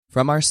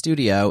From our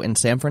studio in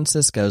San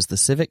Francisco's The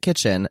Civic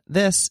Kitchen,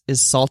 this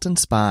is Salt and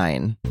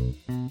Spine.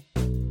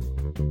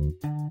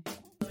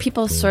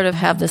 People sort of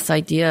have this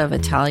idea of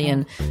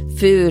Italian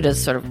food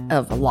as sort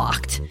of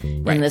locked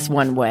in this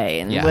one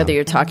way. And whether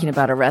you're talking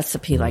about a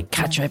recipe like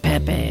cacio e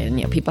pepe,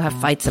 and people have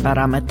fights about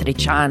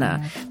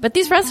amatriciana, but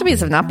these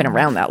recipes have not been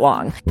around that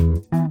long.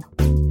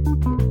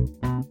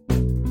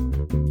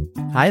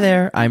 Hi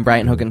there, I'm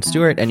Brian Hogan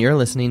Stewart, and you're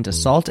listening to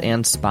Salt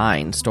and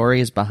Spine,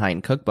 Stories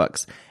Behind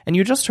Cookbooks. And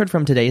you just heard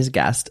from today's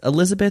guest,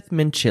 Elizabeth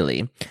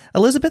Mincilli.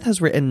 Elizabeth has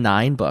written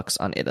 9 books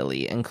on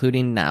Italy,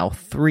 including now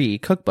 3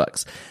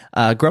 cookbooks.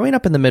 Growing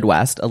up in the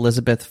Midwest,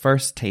 Elizabeth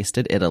first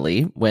tasted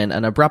Italy when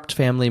an abrupt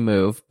family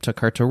move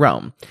took her to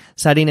Rome,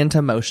 setting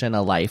into motion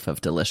a life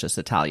of delicious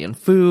Italian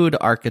food,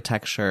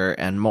 architecture,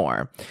 and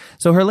more.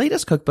 So her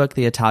latest cookbook,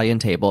 The Italian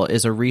Table,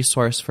 is a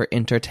resource for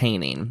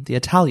entertaining the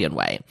Italian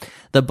way.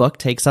 The book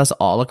takes us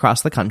all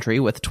across the country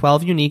with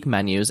 12 unique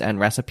menus and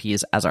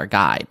recipes as our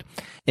guide.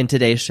 In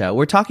today's show,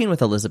 we're talking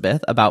with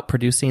Elizabeth about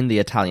producing The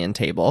Italian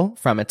Table,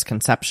 from its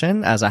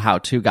conception as a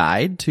how-to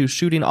guide to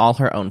shooting all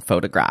her own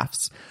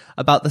photographs,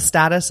 about the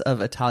status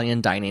of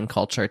Italian dining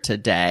culture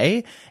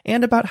today,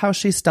 and about how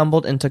she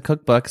stumbled into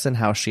cookbooks and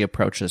how she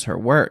approaches her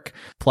work.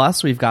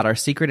 Plus, we've got our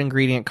secret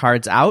ingredient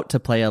cards out to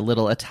play a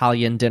little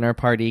Italian dinner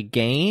party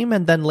game,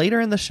 and then later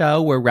in the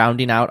show, we're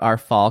rounding out our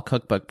fall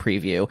cookbook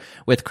preview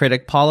with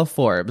critic Paula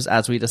Forbes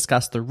as we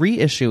discuss the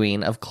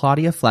reissuing of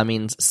Claudia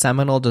Fleming's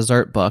seminal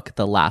dessert book,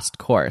 The Last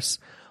Course.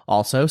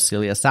 Also,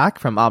 Celia Sack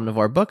from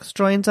Omnivore Books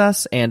joins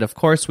us, and of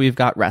course, we've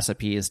got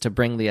recipes to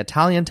bring the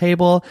Italian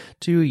table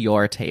to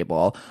your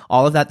table.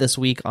 All of that this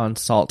week on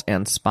Salt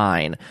and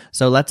Spine.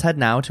 So let's head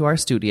now to our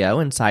studio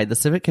inside the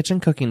Civic Kitchen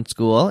Cooking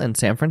School in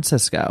San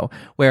Francisco,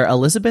 where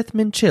Elizabeth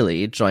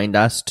Mincilli joined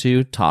us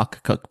to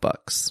talk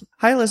cookbooks.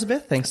 Hi,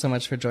 Elizabeth. Thanks so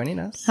much for joining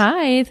us.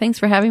 Hi, thanks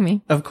for having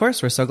me. Of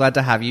course, we're so glad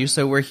to have you.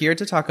 So we're here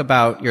to talk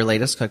about your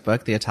latest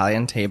cookbook, The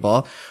Italian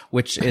Table,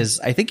 which is,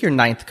 I think, your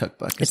 9th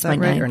cookbook. Is that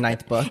right? Or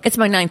 9th book? It's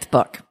my 9th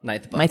book.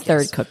 9th book. My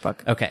 3rd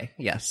cookbook. Okay,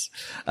 yes.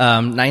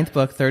 9th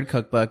book, 3rd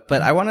cookbook.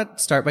 But I want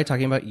to start by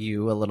talking about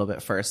you a little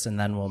bit first, and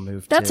then we'll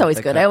move to That's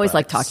always good. I always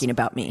like cookbooks. talking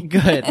about me.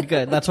 Good.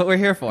 That's what we're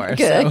here for.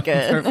 Good.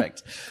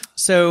 Perfect.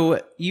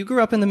 So you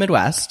grew up in the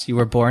Midwest. You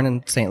were born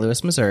in St.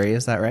 Louis, Missouri.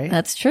 Is that right?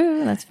 That's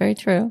true. That's very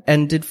true.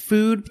 And did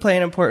food play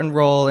an important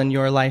role in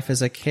your life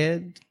as a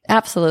kid?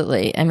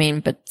 Absolutely. I mean,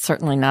 but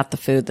certainly not the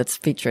food that's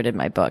featured in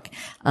my book.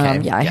 I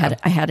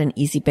had an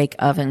easy bake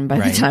oven by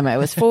the time I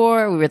was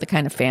 4. We were the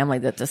kind of family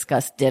that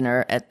discussed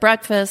dinner at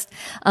breakfast.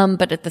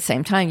 But at the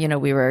same time,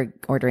 we were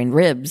ordering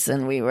ribs,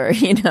 and we were,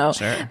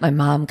 Sure. My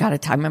mom I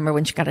remember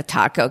when she got a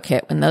taco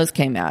kit when those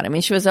came out. I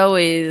mean, she was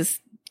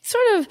always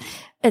sort of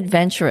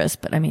adventurous,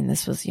 but I mean,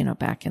 this was,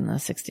 back in the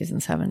 60s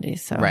and 70s.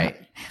 So, right.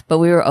 But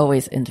we were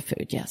always into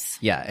food. Yes.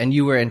 Yeah. And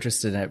you were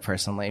interested in it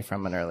personally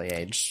from an early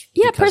age.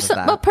 Yeah.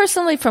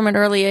 Personally from an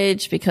early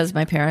age, because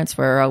my parents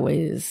were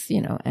always,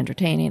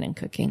 entertaining and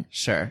cooking.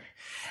 Sure.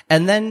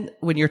 And then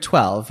when you're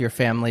 12, your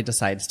family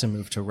decides to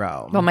move to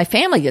Rome. Well, my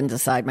family didn't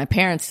decide. My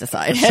parents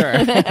decided. Sure.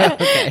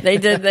 Okay. They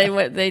did. They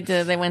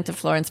went to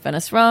Florence,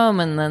 Venice,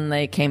 Rome, and then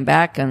they came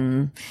back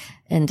and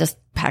just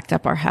packed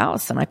up our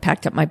house. And I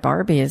packed up my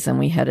Barbies, and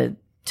we headed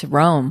to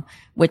Rome,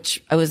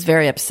 which I was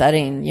very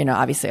upsetting,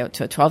 obviously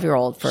to a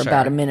 12-year-old for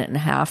about a minute and a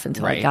half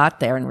until I got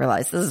there and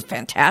realized this is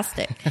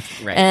fantastic.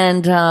 Right.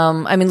 And,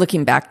 I mean,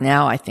 looking back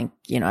now, I think,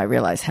 I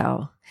realize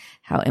how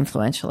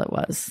influential it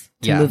was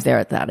to move there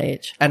at that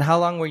age. And how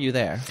long were you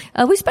there?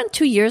 We spent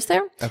 2 years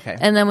there. Okay.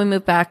 And then we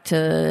moved back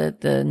to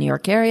the New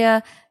York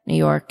area, New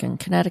York and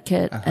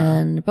Connecticut.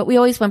 But we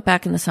always went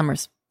back in the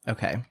summers.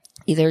 Okay.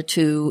 Either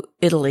to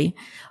Italy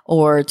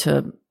or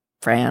to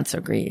France or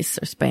Greece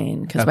or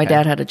Spain, because my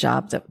dad had a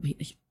job that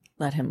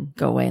let him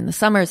go away in the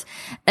summers.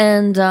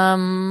 And,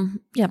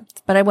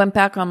 but I went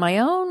back on my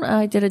own.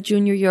 I did a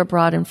junior year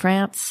abroad in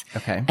France.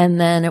 Okay. And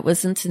then it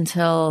wasn't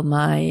until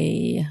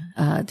my,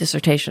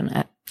 dissertation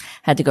I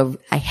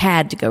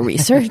had to go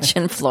research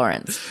in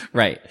Florence.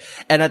 Right.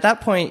 And at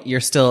that point,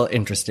 you're still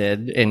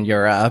interested in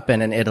Europe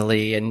and in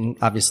Italy, and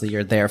obviously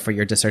you're there for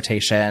your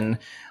dissertation,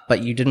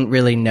 but you didn't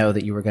really know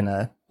that you were going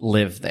to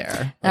live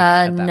there.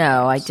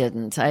 No, I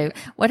didn't.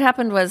 What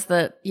happened was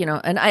that,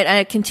 and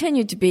I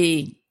continued to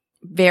be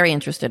very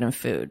interested in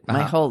food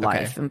my whole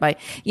life. And by,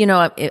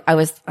 I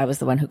was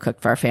the one who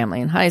cooked for our family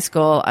in high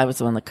school. I was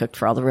the one that cooked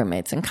for all the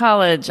roommates in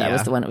college. I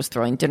was the one that was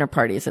throwing dinner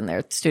parties in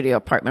their studio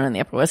apartment on the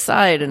Upper West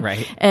Side.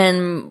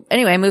 And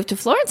anyway, I moved to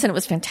Florence, and it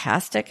was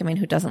fantastic. I mean,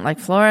 who doesn't like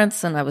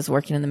Florence? And I was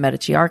working in the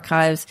Medici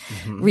archives,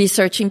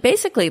 researching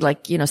basically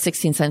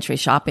 16th century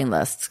shopping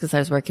lists, because I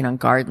was working on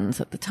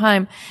gardens at the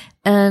time.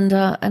 And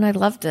I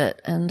loved it.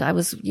 And I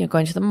was,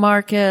 going to the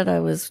market. I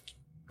was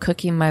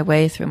cooking my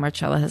way through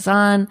Marcella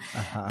Hazan.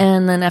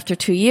 And then after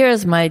 2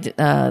 years,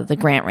 the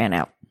grant ran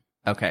out.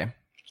 Okay.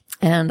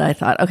 And I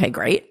thought, okay,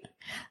 great.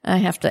 I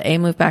have to A,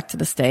 move back to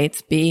the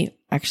States, B,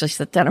 actually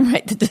sit down and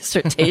write the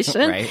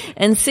dissertation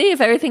and see if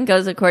everything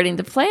goes according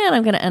to plan.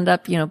 I'm going to end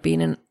up,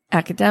 being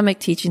academic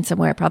teaching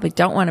somewhere I probably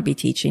don't want to be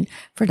teaching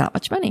for not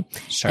much money.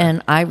 Sure.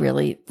 And I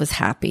really was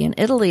happy in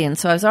Italy. And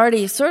so I was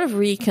already sort of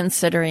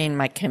reconsidering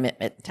my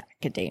commitment to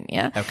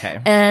academia. Okay.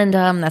 And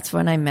that's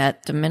when I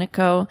met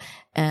Domenico.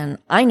 And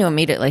I knew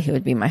immediately he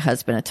would be my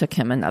husband. It took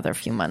him another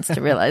few months to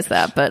realize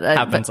that, but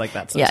happens like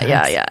that sometimes.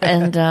 Yeah.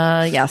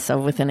 And so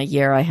within a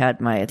year I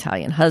had my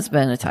Italian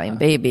husband, Italian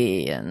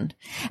baby, and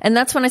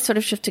that's when I sort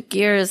of shifted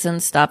gears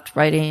and stopped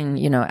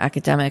writing,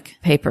 academic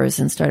papers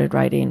and started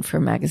writing for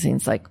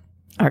magazines like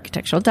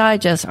Architectural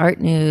Digest, Art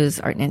News,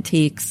 Art and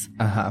Antiques.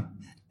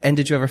 And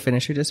did you ever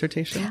finish your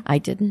dissertation? I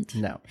didn't.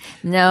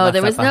 No,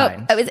 there was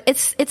no.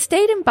 It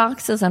stayed in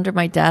boxes under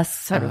my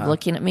desk, sort of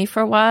looking at me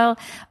for a while,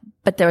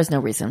 but there was no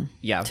reason.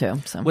 To.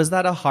 So was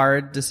that a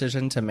hard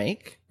decision to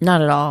make?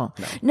 Not at all.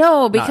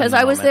 No, because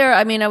I was there.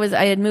 I mean,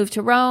 I had moved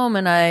to Rome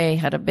and I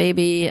had a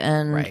baby,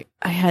 and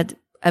I had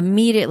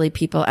immediately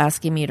people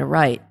asking me to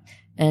write,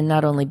 and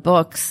not only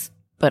books,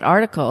 but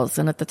articles.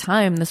 And at the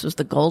time, this was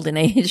the golden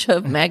age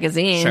of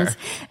magazines. Sure.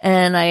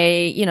 And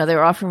they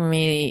were offering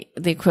me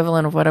the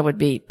equivalent of what I would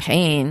be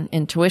paying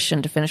in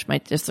tuition to finish my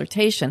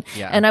dissertation.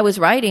 Yeah. And I was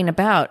writing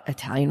about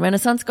Italian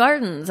Renaissance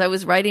gardens. I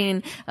was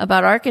writing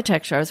about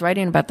architecture. I was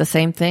writing about the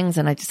same things.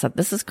 And I just thought,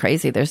 this is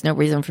crazy. There's no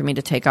reason for me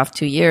to take off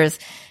 2 years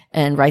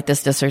and write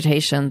this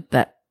dissertation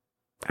that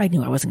I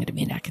knew I wasn't going to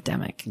be an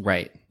academic.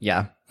 Right.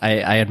 Yeah.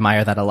 I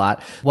admire that a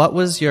lot. What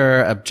was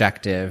your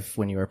objective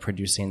when you were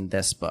producing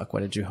this book?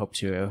 What did you hope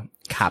to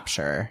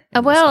capture?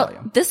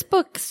 This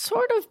book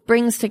sort of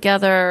brings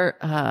together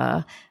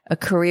a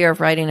career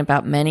of writing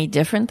about many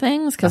different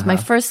things, because my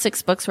first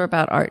 6 books were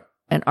about art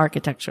and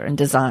architecture and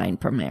design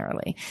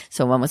primarily.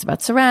 So one was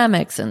about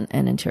ceramics and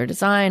interior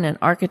design and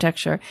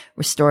architecture,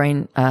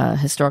 restoring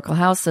historical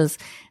houses.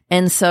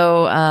 And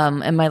so,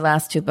 and my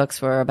last 2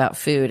 books were about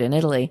food in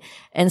Italy.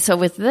 And so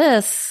with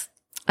this,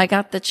 I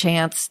got the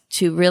chance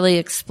to really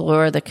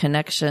explore the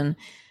connection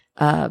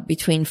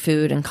between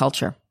food and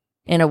culture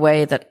in a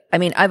way that,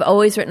 I've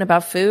always written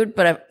about food,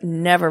 but I've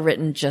never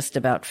written just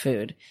about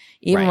food.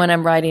 Even when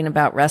I'm writing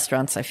about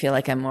restaurants, I feel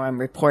like I'm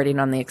reporting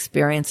on the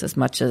experience as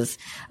much as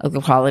the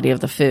quality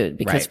of the food,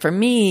 because for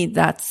me,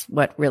 that's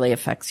what really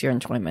affects your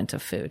enjoyment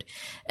of food.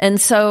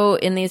 And so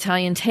in the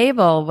Italian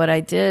Table, what I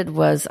did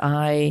was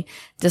I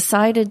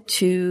decided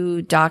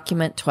to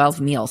document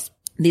 12 meals.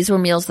 These were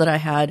meals that I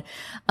had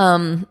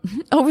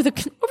over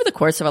the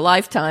course of a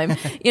lifetime.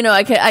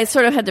 I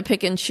sort of had to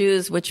pick and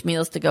choose which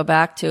meals to go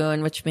back to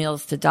and which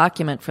meals to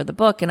document for the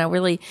book. And I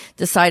really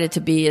decided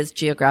to be as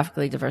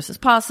geographically diverse as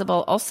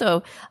possible.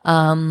 Also,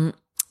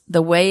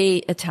 the way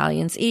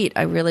Italians eat,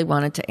 I really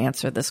wanted to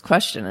answer this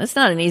question. It's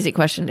not an easy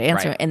question to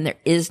answer, and there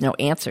is no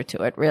answer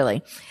to it,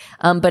 really.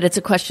 But it's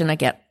a question I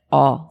get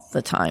all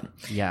the time.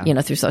 Yeah.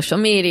 Through social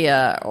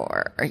media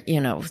or,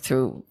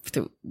 through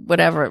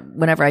whatever,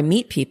 whenever I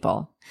meet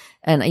people.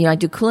 And, I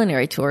do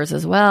culinary tours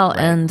as well.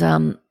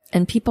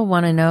 And people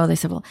want to know, they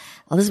said, well,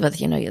 Elizabeth,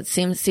 it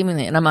seems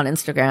seemingly, and I'm on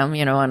Instagram,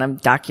 and I'm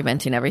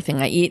documenting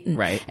everything I eat.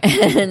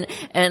 And,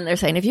 and they're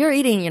saying, if you're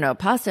eating,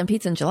 pasta and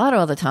pizza and gelato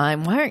all the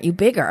time, why aren't you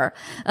bigger?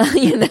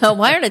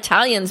 Why aren't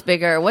Italians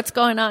bigger? What's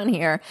going on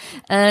here?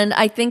 And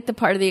I think the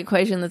part of the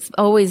equation that's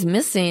always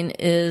missing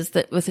is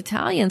that with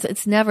Italians,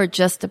 it's never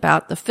just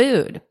about the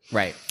food.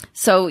 Right.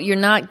 So you're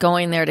not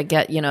going there to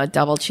get, a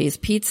double cheese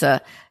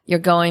pizza. You're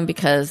going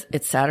because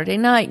it's Saturday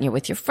night and you're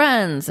with your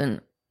friends,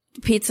 and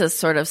pizza's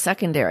sort of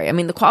secondary.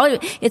 The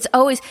quality, it's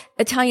always,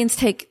 Italians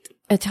take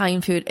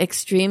Italian food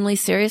extremely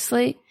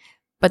seriously,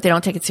 but they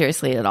don't take it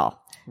seriously at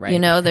all. Right.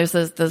 There's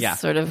this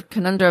sort of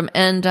conundrum.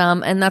 And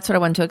that's what I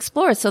wanted to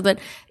explore, so that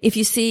if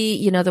you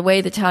see, the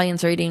way the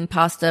Italians are eating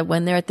pasta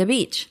when they're at the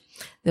beach,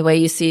 the way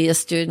you see a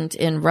student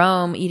in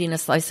Rome eating a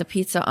slice of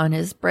pizza on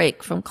his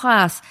break from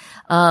class,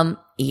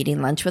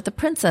 eating lunch with the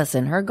princess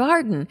in her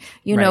garden,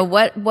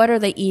 what are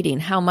they eating?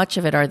 How much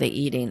of it are they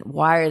eating?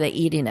 Why are they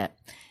eating it?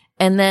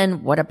 And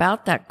then what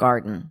about that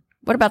garden?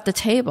 What about the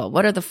table?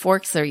 What are the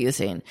forks they're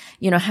using?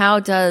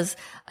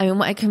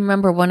 I can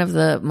remember one of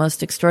the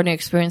most extraordinary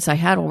experiences I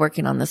had while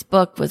working on this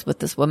book was with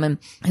this woman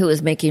who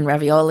was making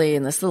ravioli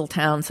in this little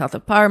town south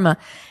of Parma.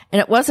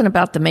 And it wasn't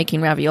about the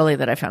making ravioli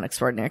that I found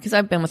extraordinary, because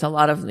I've been with a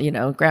lot of,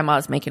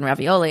 grandmas making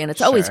ravioli, and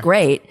it's always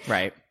great.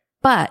 Right.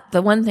 But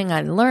the one thing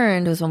I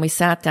learned was when we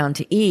sat down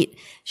to eat,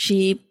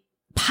 she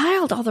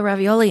piled all the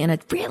ravioli in a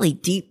really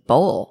deep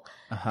bowl.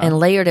 And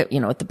layered it,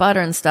 with the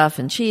butter and stuff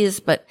and cheese.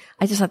 But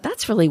I just thought,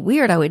 that's really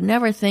weird. I would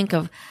never think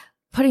of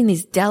putting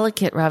these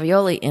delicate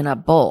ravioli in a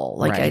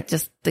bowl. I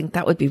just think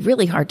that would be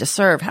really hard to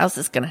serve. How's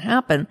this going to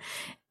happen?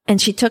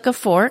 And she took a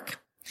fork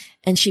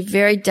and she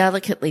very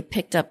delicately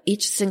picked up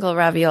each single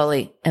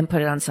ravioli and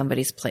put it on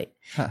somebody's plate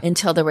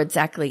until there were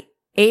exactly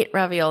 8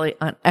 ravioli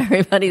on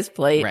everybody's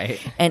plate.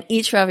 Right. And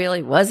each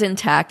ravioli was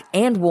intact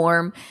and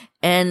warm.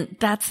 And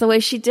that's the way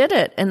she did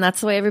it. And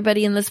that's the way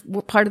everybody in this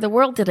part of the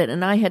world did it.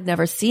 And I had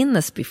never seen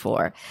this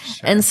before.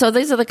 Sure. And so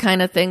these are the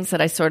kind of things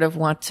that I sort of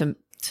want to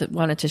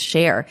wanted to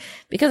share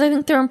because I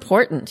think they're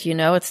important. You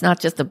know, it's not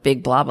just a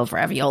big blob of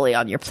ravioli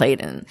on your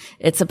plate, and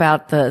it's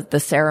about the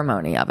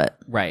ceremony of it.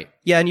 Right.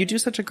 Yeah. And you do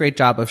such a great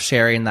job of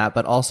sharing that,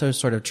 but also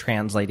sort of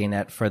translating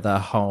it for the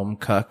home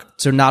cook.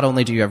 So not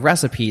only do you have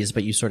recipes,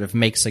 but you sort of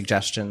make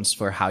suggestions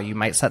for how you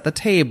might set the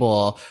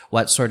table,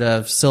 what sort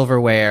of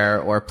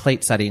silverware or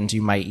plate settings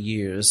you might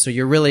use. So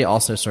you're really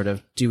also sort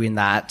of doing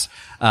that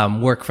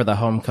work for the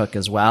home cook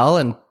as well,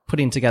 and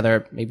putting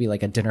together maybe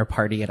like a dinner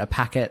party in a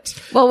packet.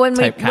 Well, when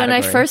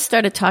I first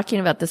started talking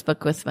about this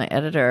book with my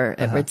editor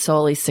at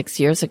Rizzoli 6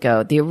 years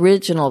ago, the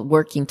original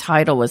working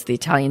title was the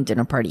Italian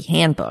Dinner Party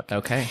Handbook.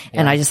 Okay. Yeah.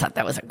 And I just thought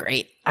that was a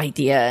great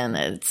idea. And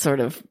it's sort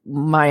of,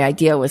 my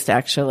idea was to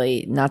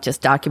actually not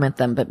just document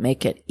them, but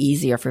make it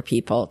easier for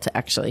people to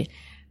actually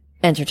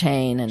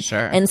entertain. And, sure.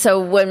 And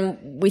so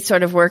when we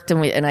sort of worked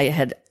and I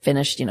had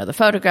finished, you know, the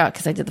photograph,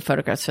 because I did the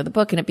photographs for the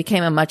book, and it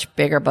became a much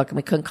bigger book, and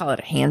we couldn't call it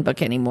a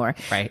handbook anymore.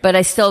 Right. But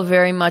I still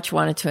very much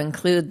wanted to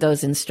include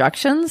those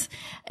instructions.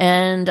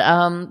 And,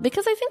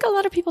 because I think a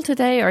lot of people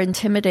today are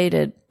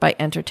intimidated by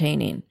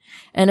entertaining.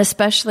 And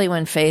especially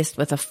when faced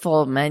with a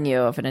full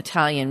menu of an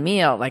Italian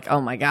meal, like,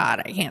 oh my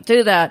God, I can't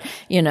do that.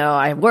 You know,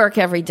 I work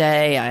every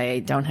day. I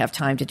don't have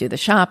time to do the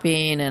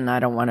shopping, and I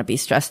don't want to be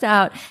stressed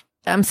out.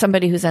 I'm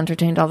somebody who's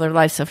entertained all their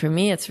life. So for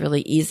me, it's really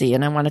easy,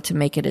 and I wanted to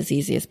make it as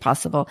easy as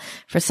possible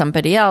for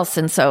somebody else.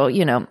 And so,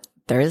 you know,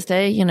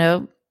 Thursday, you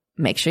know,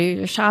 make sure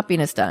your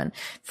shopping is done.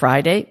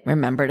 Friday,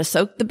 remember to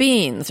soak the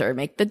beans or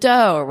make the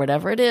dough or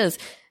whatever it is.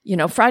 You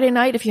know, Friday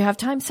night, if you have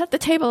time, set the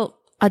table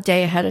a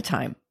day ahead of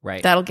time.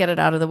 Right. That'll get it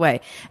out of the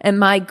way. And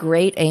my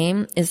great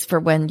aim is for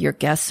when your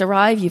guests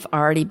arrive, you've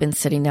already been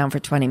sitting down for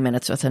 20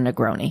 minutes with a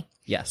Negroni.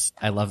 Yes,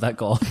 I love that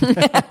goal.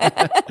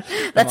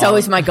 That's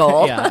always my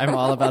goal. Yeah, I'm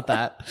all about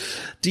that.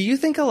 Do you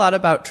think a lot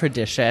about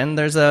tradition?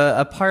 There's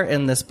a part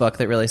in this book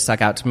that really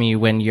stuck out to me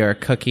when you're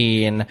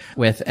cooking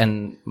with,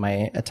 and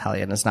my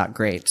Italian is not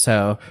great,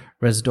 so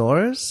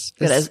Resdores?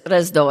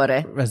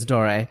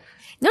 Resdore.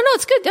 No,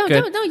 it's good.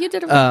 No, you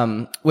did it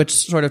right. Which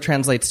sort of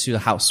translates to the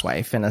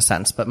housewife in a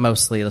sense, but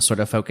mostly the sort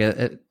of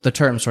focus, the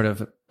term sort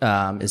of,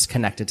 is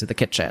connected to the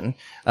kitchen,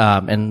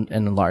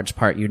 in large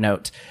part, you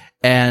note.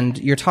 And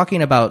you're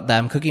talking about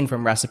them cooking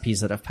from recipes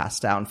that have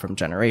passed down from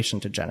generation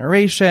to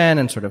generation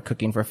and sort of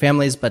cooking for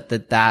families, but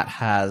that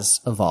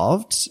has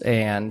evolved.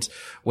 And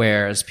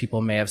whereas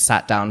people may have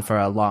sat down for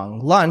a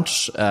long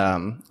lunch,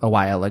 a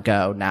while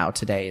ago, now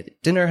today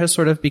dinner has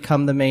sort of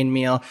become the main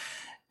meal.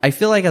 I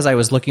feel like as I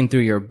was looking through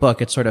your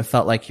book, it sort of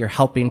felt like you're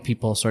helping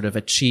people sort of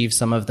achieve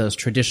some of those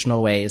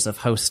traditional ways of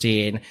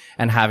hosting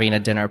and having a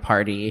dinner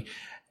party.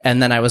 And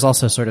then I was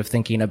also sort of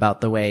thinking about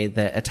the way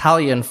that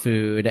Italian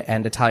food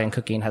and Italian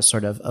cooking has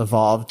sort of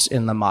evolved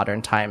in the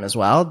modern time as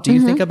well. Do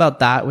you think about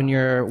that when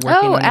you're working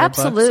on your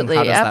absolutely.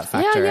 books? And how does that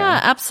factor in? Yeah,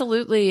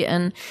 absolutely.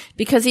 And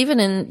because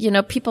even in, you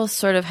know, people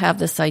sort of have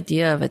this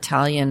idea of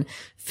Italian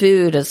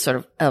food as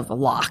sort of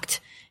locked.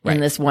 Right. In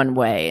this one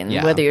way. And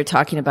whether you're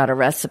talking about a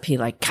recipe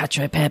like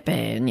cacio e pepe,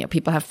 and, you know,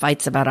 people have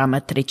fights about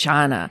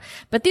amatriciana,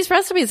 but these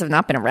recipes have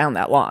not been around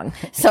that long.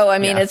 So, I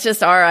mean, it's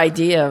just our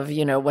idea of,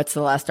 you know, what's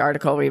the last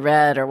article we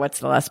read or what's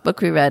the last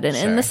book we read.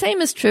 And the same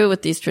is true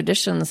with these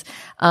traditions,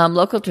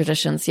 local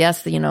traditions.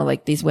 Yes, you know,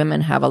 like these women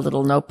have a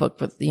little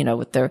notebook with, you know,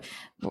 with their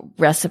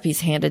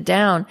recipes handed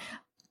down.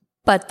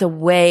 But the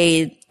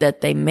way that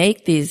they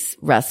make these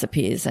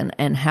recipes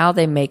and how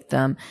they make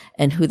them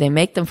and who they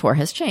make them for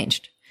has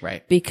changed.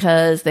 Right.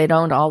 Because they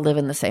don't all live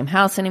in the same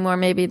house anymore,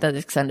 maybe the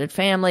extended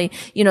family.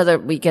 You know,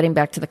 we getting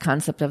back to the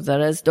concept of the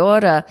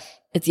Resdora.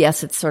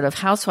 It's sort of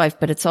housewife,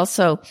 but it's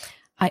also,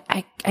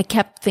 I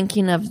kept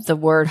thinking of the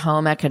word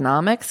home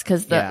economics,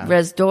 because the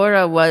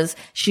Resdora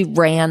she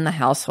ran the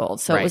household.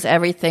 So it was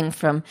everything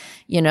from,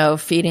 you know,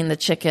 feeding the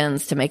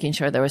chickens to making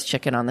sure there was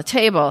chicken on the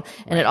table.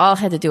 And it all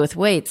had to do with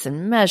weights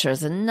and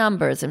measures and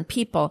numbers and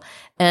people.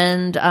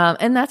 And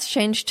that's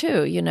changed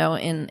too, you know,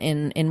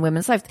 in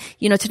women's life.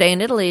 You know, today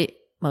in Italy,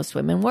 most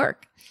women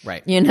work.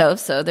 Right. You know,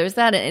 so there's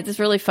that. It's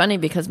really funny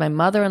because my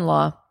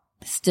mother-in-law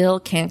still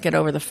can't get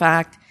over the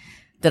fact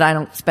that I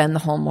don't spend the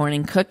whole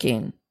morning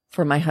cooking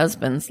for my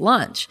husband's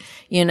lunch,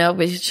 you know,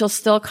 but she'll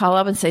still call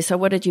up and say, so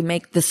what did you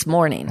make this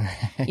morning?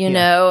 You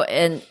know,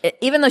 and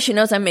even though she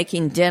knows I'm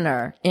making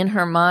dinner, in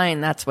her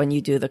mind, that's when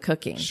you do the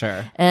cooking.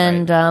 Sure.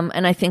 And,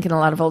 and I think in a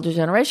lot of older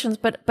generations,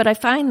 but I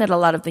find that a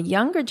lot of the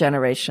younger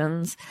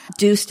generations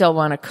do still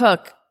want to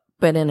cook,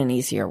 but in an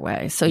easier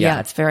way. So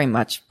it's very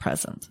much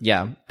present.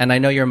 Yeah. And I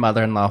know your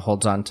mother-in-law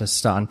holds on to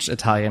staunch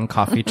Italian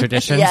coffee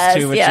traditions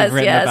too, which you've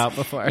written about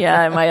before.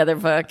 Yeah, in my other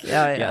book.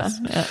 Yeah.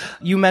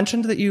 You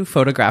mentioned that you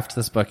photographed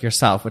this book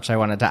yourself, which I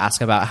wanted to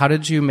ask about. How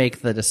did you make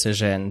the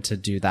decision to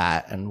do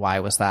that, and why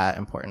was that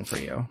important for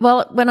you?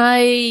 Well,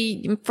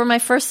 for my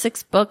first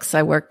 6 books,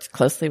 I worked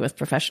closely with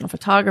professional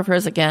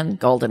photographers, again,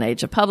 golden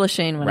age of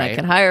publishing, when I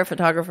could hire a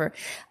photographer.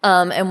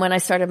 And when I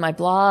started my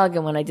blog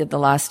and when I did the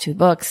last 2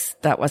 books,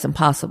 that wasn't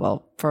possible.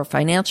 digital for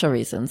financial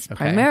reasons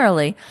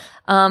primarily.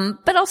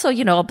 But also,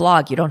 a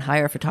blog. You don't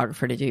hire a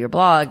photographer to do your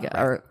blog,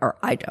 or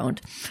I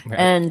don't. Right.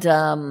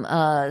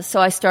 And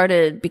so I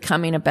started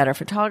becoming a better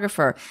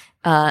photographer.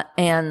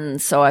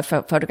 And so I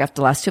photographed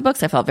the last 2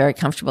 books. I felt very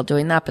comfortable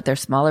doing that, but they're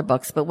smaller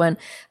books. But when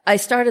I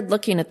started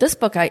looking at this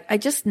book, I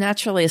just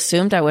naturally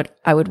assumed I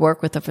would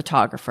work with a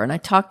photographer. And I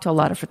talked to a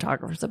lot of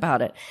photographers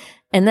about it.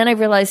 And then I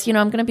realized,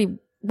 I'm going to be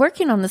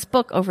working on this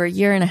book over 1.5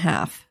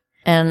 years.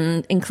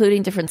 And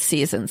including different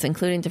seasons,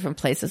 including different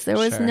places. There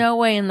was no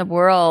way in the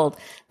world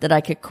that I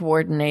could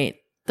coordinate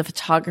the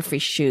photography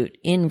shoot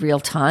in real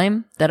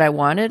time that I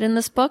wanted in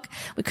this book.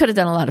 We could have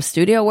done a lot of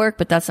studio work,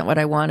 but that's not what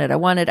I wanted. I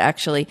wanted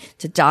actually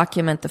to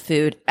document the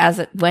food as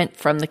it went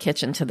from the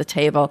kitchen to the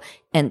table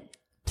and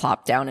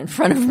plop down in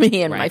front of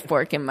me and my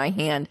fork in my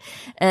hand.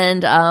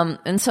 And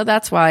so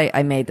that's why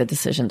I made the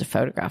decision to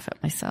photograph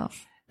it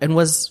myself. And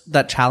was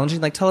that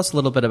challenging? Like, tell us a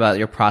little bit about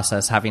your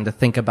process having to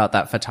think about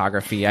that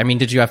photography. I mean,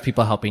 did you have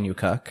people helping you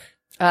cook?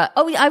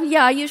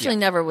 I usually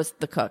never was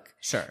the cook.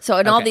 Sure. So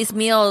in all these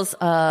meals,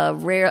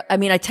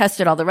 I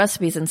tested all the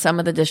recipes, and some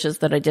of the dishes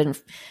that I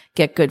didn't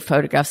get good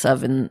photographs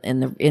of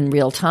in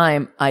real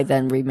time, I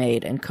then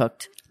remade and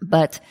cooked.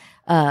 But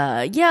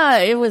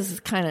it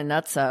was kind of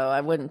nutso. I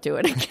wouldn't do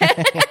it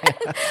again.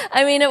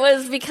 I mean, it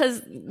was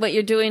because what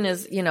you're doing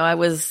is, I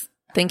was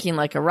thinking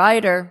like a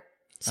writer.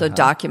 So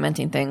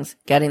documenting things,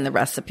 getting the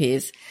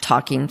recipes,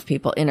 talking to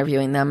people,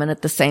 interviewing them. And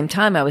at the same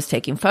time, I was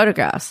taking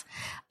photographs.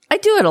 I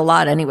do it a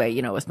lot anyway,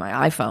 with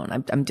my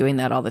iPhone. I'm doing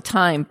that all the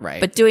time.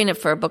 Right. But doing it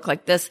for a book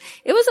like this,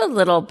 it was a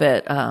little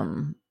bit,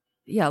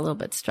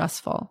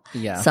 stressful.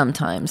 Yeah.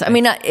 Sometimes. I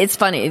mean, it's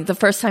funny. The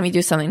first time you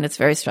do something that's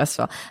very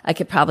stressful, I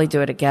could probably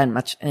do it again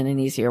much in an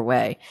easier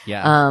way.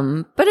 Yeah.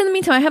 But in the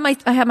meantime,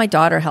 I had my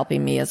daughter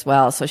helping me as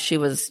well. So she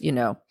was,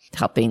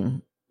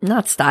 helping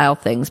not style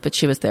things, but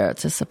she was there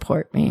to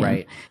support me.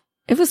 Right.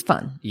 It was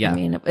fun. Yeah. I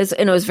mean, it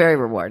was very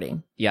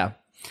rewarding. Yeah.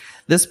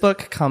 This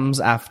book comes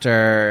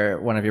after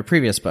one of your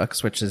previous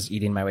books, which is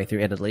Eating My Way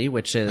Through Italy,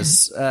 which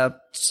is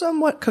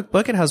somewhat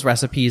cookbook. It has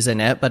recipes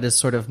in it, but is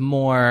sort of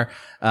more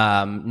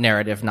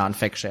narrative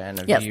nonfiction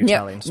of you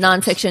telling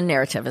stories. Nonfiction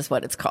narrative is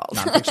what it's called.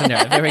 Nonfiction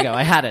narrative. There we go.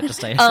 I had it.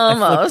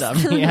 Almost. I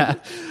flipped them.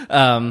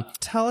 Yeah.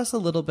 Tell us a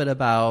little bit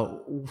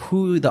about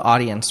who the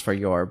audience for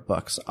your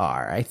books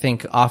are. I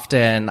think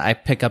often I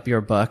pick up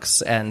your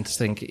books and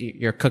think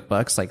your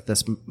cookbooks, like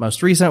this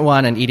most recent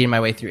one and Eating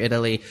My Way Through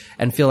Italy,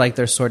 and feel like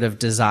they're sort of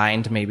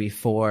designed maybe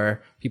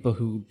for people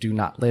who do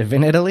not live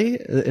in Italy.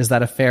 Is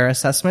that a fair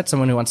assessment?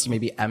 Someone who wants to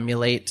maybe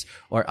emulate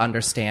or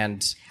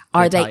understand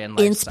Are Italian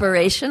they lifestyle.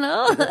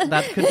 Inspirational?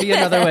 That could be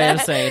another way of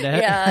saying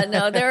it. Yeah,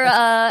 no,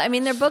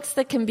 they're books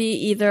that can be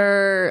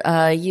either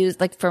used,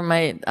 like for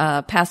my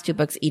past 2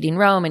 books, Eating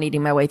Rome and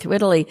Eating My Way Through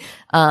Italy.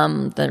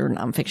 They're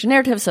nonfiction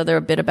narratives, so they're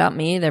a bit about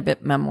me. They're a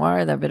bit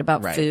memoir. They're a bit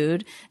about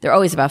food. They're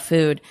always about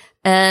food.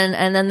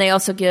 And then they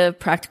also give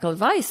practical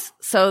advice.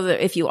 So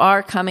that if you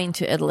are coming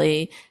to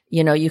Italy,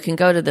 you can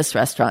go to this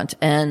restaurant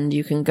and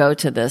you can go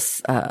to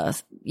this,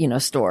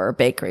 store or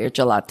bakery or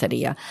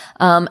gelateria.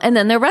 And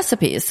then there are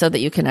recipes so that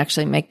you can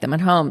actually make them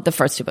at home. The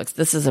first 2 books,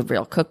 this is a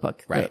real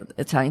cookbook, right?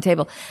 The Italian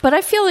Table. But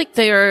I feel like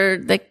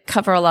they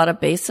cover a lot of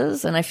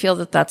bases. And I feel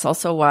that that's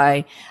also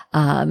why,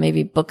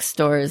 maybe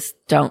bookstores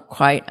don't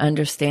quite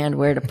understand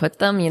where to put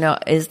them.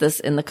 Is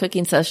this in the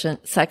cooking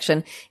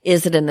section?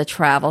 Is it in the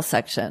travel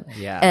section?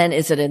 Yeah. And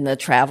is it in the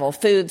travel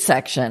food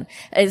section?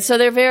 And so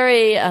they're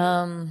very,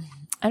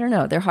 I don't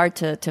know. They're hard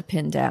to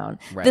pin down.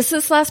 Right.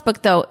 This last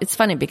book, though, it's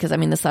funny because,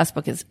 this last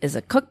book is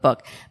a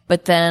cookbook,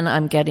 but then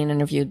I'm getting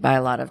interviewed by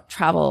a lot of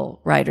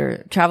travel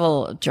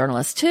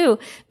journalists too,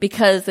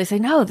 because they say,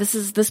 no,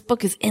 this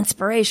book is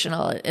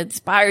inspirational. It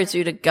inspires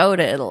you to go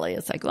to Italy.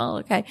 It's like, well,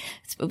 okay.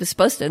 It was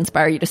supposed to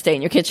inspire you to stay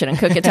in your kitchen and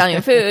cook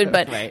Italian food,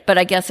 but, but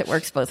I guess it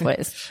works both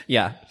ways.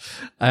 Yeah.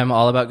 I'm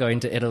all about going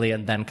to Italy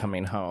and then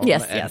coming home.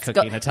 Yes, and yes.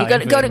 Cooking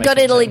Italian food go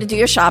to Italy to do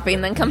your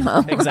shopping, then come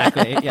home.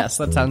 Exactly. Yes,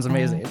 that sounds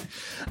amazing.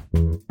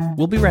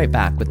 We'll be right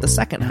back with the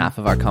second half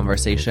of our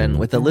conversation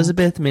with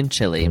Elizabeth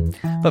Mincilli.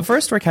 But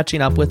first, we're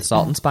catching up with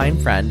Salt and Spine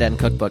friend and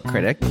cookbook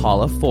critic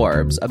Paula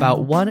Forbes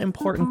about one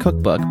important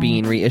cookbook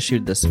being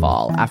reissued this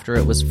fall after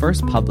it was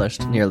first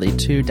published nearly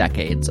 2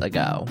 decades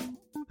ago.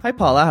 Hi,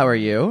 Paula. How are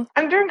you?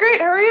 I'm doing great.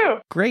 How are you?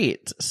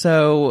 Great.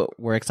 So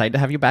we're excited to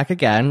have you back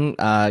again.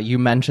 You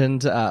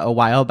mentioned a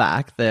while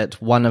back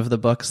that one of the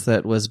books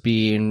that was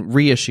being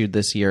reissued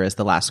this year is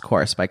The Last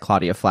Course by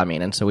Claudia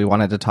Fleming. And so we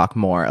wanted to talk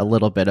a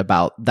little bit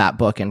about that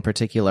book in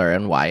particular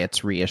and why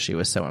its reissue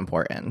is so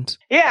important.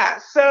 Yeah.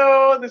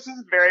 So this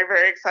is very,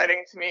 very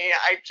exciting to me.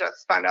 I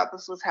just found out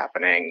this was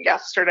happening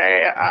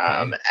yesterday.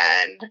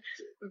 And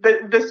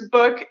this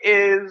book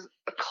is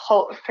a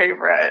cult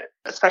favorite,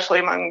 especially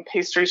among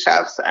pastry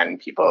chefs and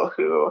people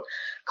who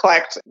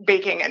collect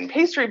baking and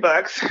pastry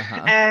books.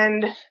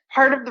 And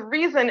part of the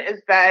reason is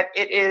that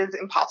it is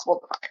impossible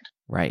to find.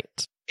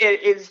 Right.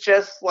 it is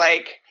just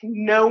like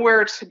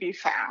nowhere to be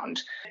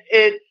found.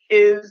 It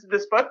is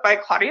this book by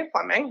Claudia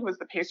Fleming, who was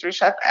the pastry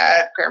chef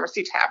at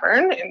Gramercy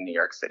Tavern in New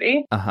York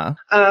City. Uh-huh.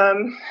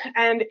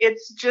 And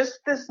it's just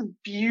this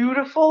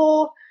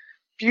beautifully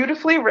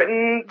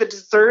written. The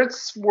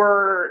desserts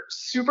were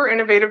super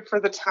innovative for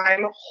the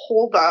time,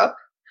 hold up,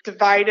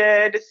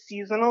 divided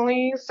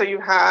seasonally. So you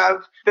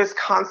have this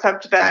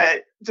concept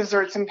that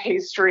desserts and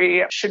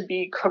pastry should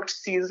be cooked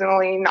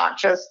seasonally, not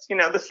just,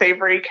 the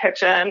savory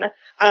kitchen.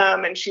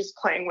 And she's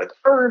playing with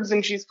herbs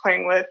and she's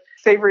playing with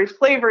savory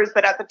flavors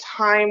that at the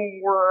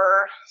time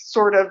were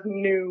sort of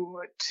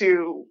new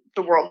to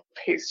the world of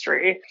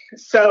pastry.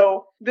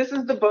 So this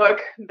is the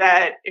book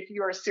that if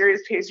you're a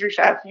serious pastry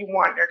chef, you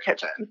want in your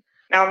kitchen.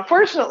 Now,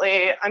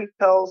 unfortunately,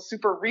 until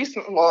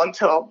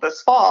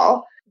this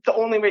fall, the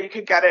only way you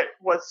could get it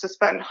was to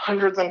spend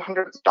hundreds and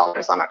hundreds of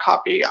dollars on a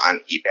copy on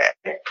eBay.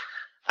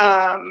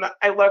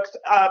 I looked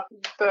up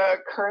the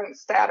current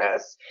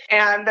status,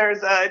 and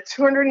there's a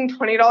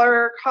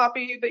 $220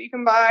 copy that you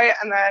can buy,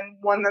 and then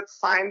one that's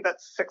signed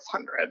that's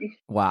 $600.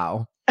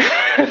 Wow.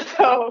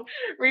 So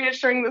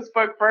reissuing this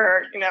book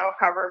for,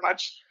 however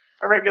much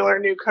a regular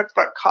new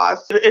cookbook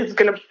costs is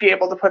going to be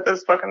able to put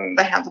this book in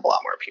the hands of a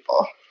lot more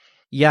people.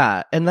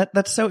 Yeah, and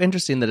that's so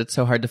interesting that it's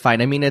so hard to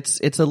find. I mean, it's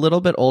a little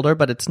bit older,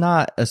 but it's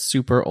not a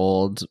super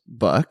old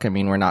book. I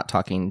mean, we're not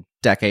talking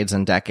decades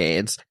and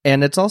decades.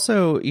 And it's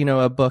also,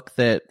 a book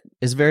that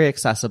is very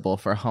accessible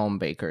for home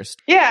bakers.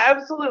 Yeah,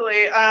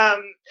 absolutely.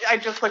 I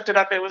just looked it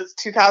up. It was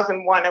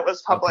 2001 it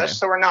was published, okay.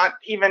 So we're not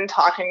even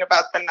talking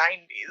about the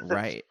 90s.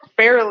 Right. It's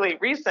fairly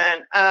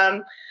recent.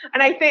 And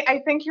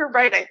I think you're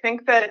right. I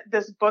think that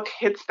this book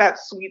hits that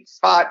sweet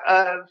spot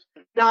of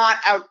not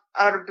out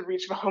of the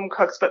reach of home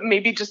cooks, but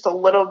maybe just a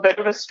little bit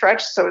of a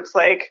stretch. So it's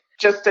like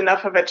just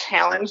enough of a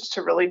challenge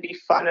to really be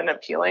fun and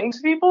appealing to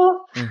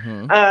people.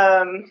 Mm-hmm.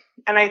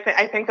 And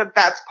I think that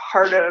that's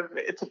part of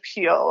its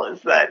appeal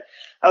is that,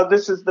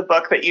 this is the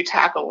book that you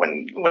tackle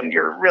when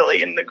you're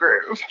really in the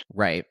groove.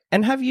 Right.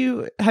 And have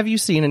you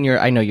seen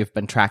I know you've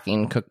been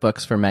tracking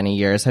cookbooks for many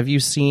years. Have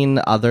you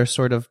seen other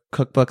sort of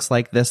cookbooks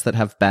like this that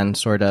have been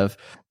sort of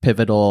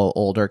pivotal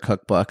older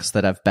cookbooks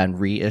that have been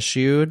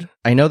reissued?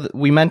 I know that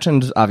we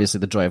mentioned obviously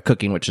The Joy of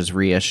Cooking, which is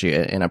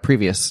reissued in a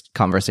previous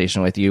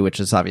conversation with you,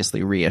 which is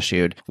obviously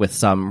reissued with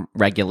some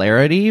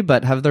regularity,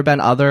 but have there been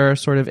other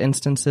sort of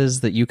instances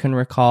that you can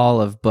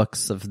recall of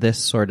books of this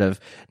sort of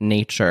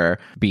nature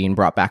being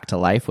brought back to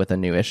life with a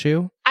new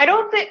issue?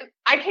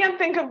 I can't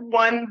think of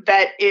one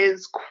that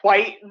is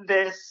quite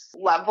this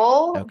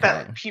level, okay.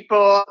 That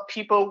people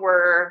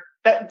were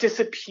that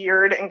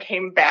disappeared and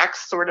came back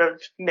sort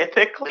of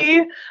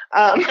mythically.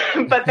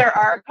 But there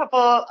are a couple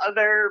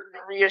other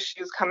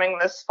reissues coming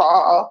this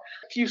fall.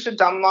 Fuchsia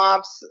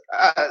Dunlop's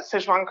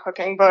Sichuan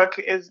cooking book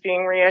is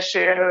being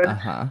reissued.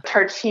 Uh-huh.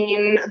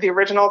 Tartine, the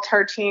original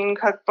Tartine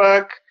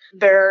cookbook,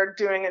 they're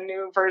doing a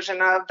new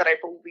version of that I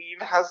believe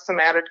has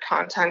some added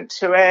content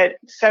to it.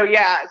 So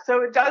yeah,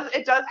 so it does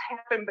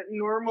happen, but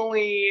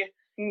normally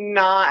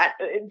not.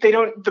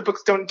 The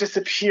books don't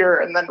disappear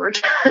and then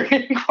return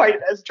in quite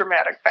as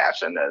dramatic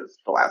fashion as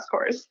The Last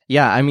Course.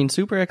 Yeah, I mean,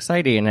 super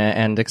exciting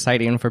and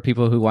exciting for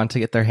people who want to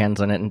get their hands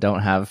on it and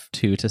don't have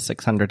 $200 to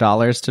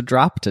 $600 to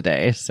drop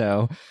today.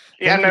 So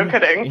yeah, no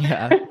kidding.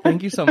 Yeah,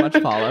 thank you so much,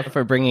 Paula,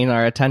 for bringing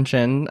our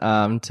attention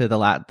to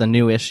the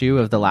new issue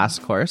of The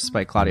Last Course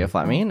by Claudia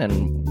Fleming,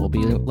 and we'll be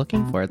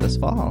looking for it this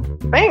fall.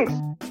 Thanks.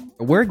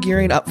 We're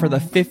gearing up for the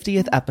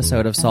 50th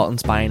episode of Salt and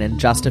Spine in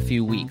just a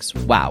few weeks.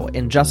 Wow,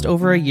 in just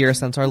over a year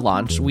since our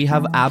launch, we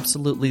have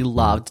absolutely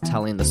loved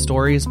telling the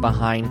stories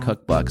behind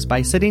cookbooks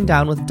by sitting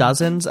down with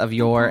dozens of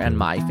your and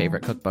my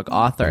favorite cookbook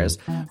authors.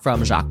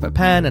 From Jacques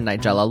Pepin and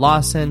Nigella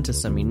Lawson to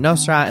Samin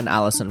Nosrat and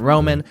Alison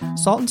Roman,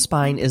 Salt and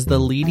Spine is the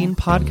leading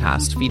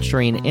podcast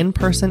featuring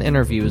in-person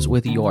interviews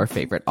with your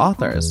favorite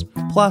authors.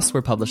 Plus,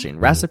 we're publishing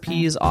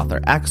recipes,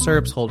 author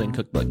excerpts, holding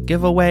cookbook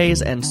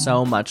giveaways, and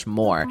so much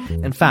more.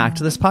 In fact,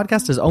 this podcast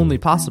is only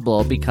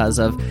possible because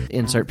of,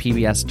 insert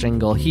PBS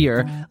jingle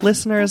here,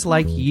 listeners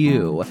like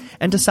you.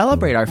 And to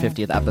celebrate our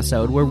 50th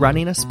episode, we're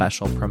running a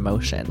special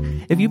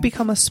promotion. If you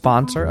become a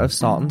sponsor of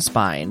Salt and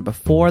Spine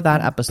before that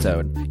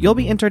episode, you'll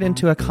be entered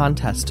into a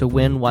contest to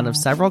win one of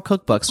several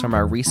cookbooks from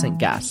our recent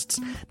guests.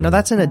 Now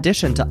that's in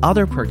addition to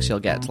other perks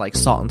you'll get like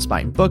Salt and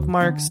Spine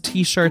bookmarks,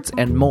 t-shirts,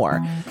 and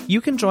more. You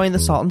can join the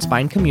Salt and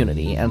Spine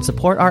community and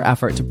support our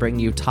effort to bring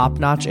you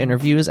top-notch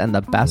interviews and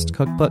the best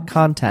cookbook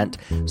content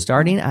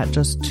starting at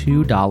just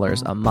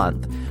 $2 a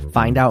month.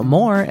 Find out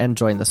more and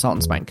join the Salt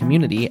and Spine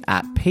community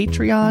at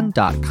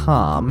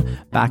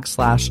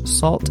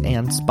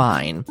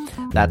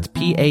patreon.com/saltandspine. That's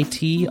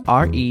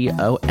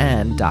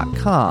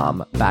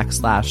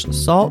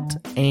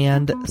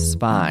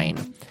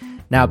patreon.com/salt-and-spine.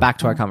 Now back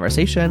to our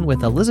conversation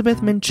with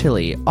Elizabeth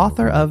Mincilli,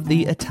 author of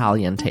The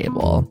Italian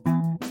Table.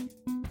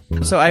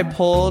 So I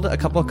pulled a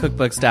couple of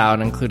cookbooks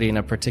down, including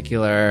a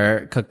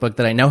particular cookbook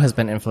that I know has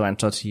been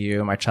influential to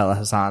you, Marcella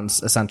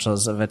Hazan's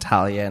Essentials of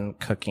Italian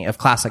Cooking, of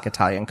Classic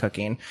Italian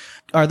Cooking.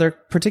 Are there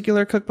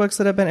particular cookbooks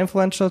that have been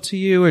influential to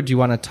you, or do you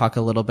want to talk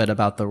a little bit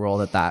about the role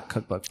that that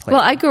cookbook played?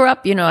 Well, I grew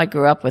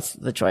up with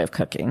The Joy of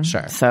Cooking.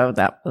 Sure. So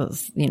that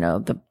was,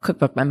 the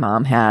cookbook my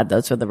mom had.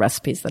 Those were the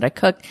recipes that I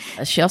cooked.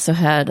 She also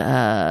had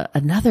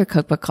another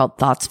cookbook called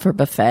Thoughts for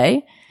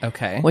Buffet.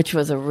 Okay. Which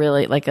was a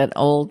really like an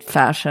old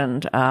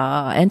fashioned,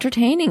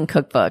 entertaining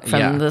cookbook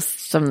from the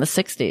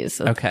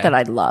 60s that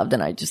I loved.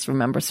 And I just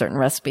remember certain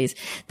recipes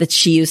that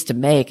she used to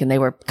make, and they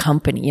were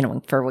company,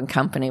 for when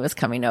company was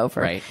coming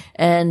over. Right.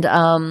 And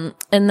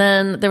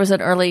then there was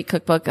an early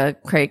cookbook, a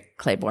Craig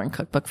Claiborne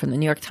cookbook from the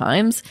New York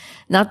Times.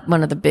 Not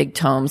one of the big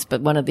tomes,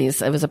 but one of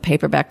these. It was a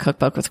paperback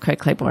cookbook with Craig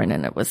Claiborne,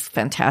 and it was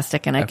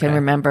fantastic. And I can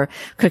remember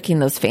cooking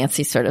those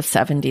fancy sort of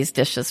 70s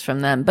dishes from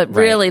them. But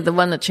really the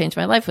one that changed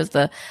my life was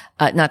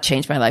not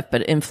changed my life,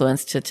 but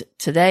influenced to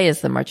today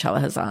is the Marcella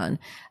Hazan.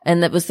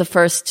 And that was the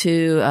first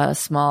two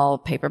small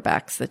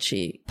paperbacks that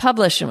she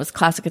published, and was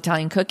Classic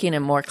Italian Cooking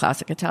and More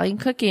Classic Italian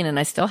Cooking. And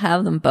I still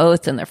have them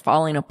both, and they're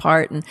falling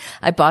apart. And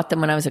I bought them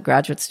when I was a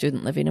graduate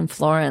student living in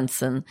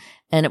Florence. And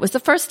it was the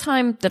first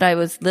time that I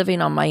was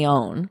living on my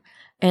own.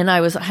 And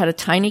I had a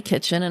tiny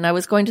kitchen, and I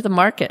was going to the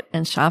market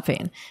and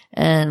shopping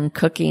and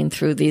cooking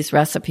through these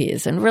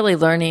recipes and really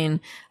learning,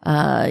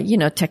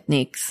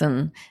 techniques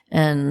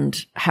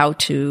and how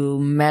to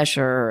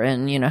measure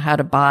and, how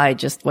to buy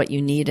just what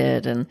you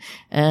needed.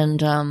 And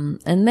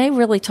they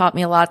really taught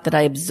me a lot that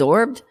I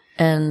absorbed.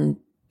 And,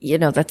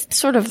 that's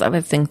sort of,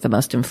 I think, the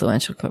most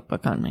influential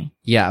cookbook on me.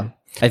 Yeah.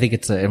 I think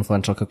it's an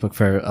influential cookbook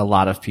for a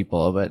lot of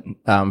people, but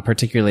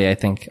particularly I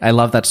think I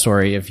love that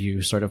story of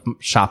you sort of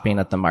shopping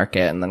at the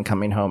market and then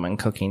coming home and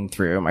cooking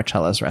through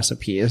Marcella's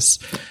recipes.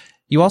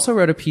 You also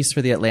wrote a piece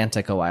for The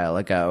Atlantic a while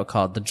ago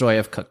called The Joy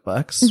of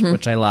Cookbooks,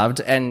 which I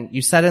loved. And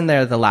you said in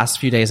there, the last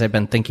few days I've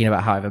been thinking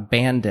about how I've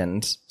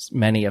abandoned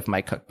many of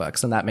my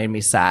cookbooks, and that made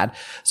me sad.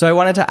 So I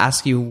wanted to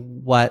ask you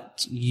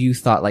what you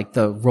thought like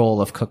the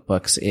role of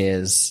cookbooks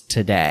is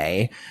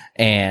today,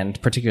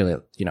 and particularly,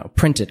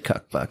 printed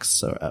cookbooks,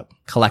 so a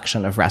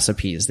collection of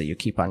recipes that you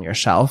keep on your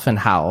shelf, and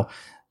how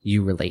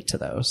you relate to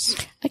those.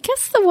 I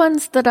guess the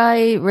ones that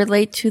I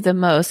relate to the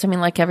most,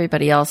 like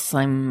everybody else,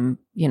 I'm,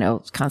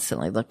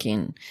 constantly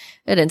looking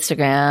at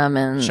Instagram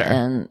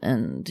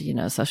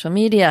and social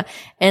media.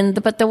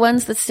 But the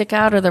ones that stick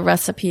out are the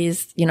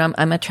recipes.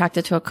 I'm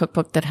attracted to a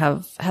cookbook that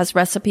has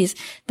recipes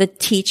that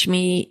teach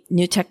me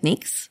new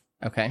techniques.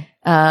 Okay.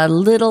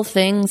 Little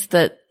things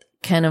that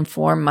can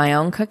inform my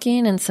own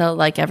cooking. And so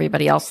like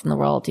everybody else in the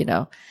world,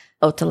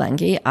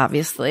 Ottolenghi,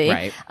 obviously.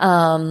 Right.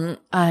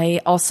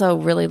 I also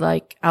really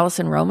like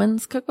Alison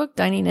Roman's cookbook,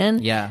 Dining In.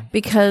 Yeah.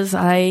 Because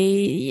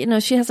she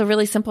has a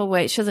really simple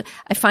way.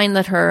 I find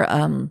that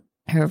her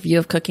view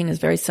of cooking is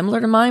very similar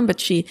to mine, but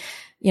she,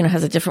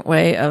 has a different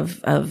way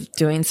of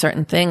doing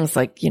certain things.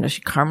 Like, she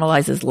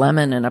caramelizes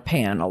lemon in a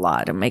pan a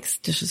lot and makes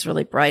dishes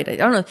really bright. I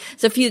don't know.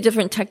 There's a few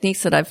different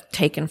techniques that I've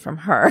taken from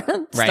her.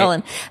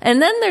 Right.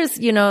 And then there's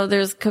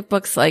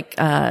cookbooks like,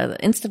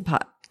 Instant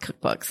Pot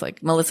cookbooks.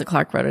 Like Melissa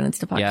Clark wrote an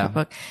Instant Pot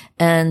cookbook,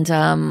 and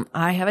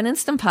I have an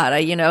Instant Pot.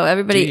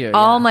 Everybody,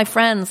 all my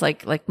friends,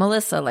 like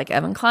Melissa, like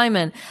Evan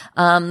Kleiman,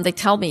 they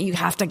tell me you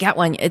have to get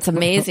one. It's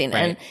amazing,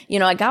 Right.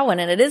 And I got one,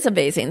 and it is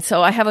amazing.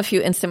 So I have a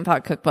few Instant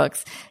Pot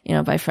cookbooks,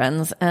 by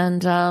friends,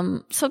 and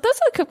so those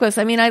are the cookbooks.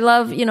 I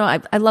love,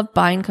 I love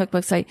buying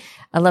cookbooks.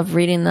 I love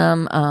reading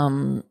them.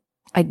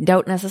 I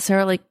don't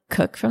necessarily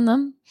cook from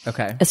them,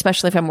 Okay.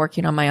 especially if I'm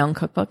working on my own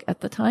cookbook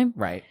at the time.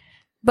 Right.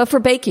 But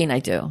for baking, I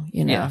do,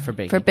 Yeah, for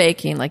baking. For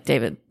baking, like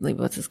David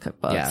Leibowitz's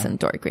cookbooks and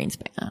Dory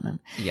Greenspan.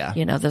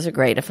 And, those are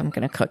great if I'm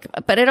going to cook.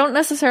 But I don't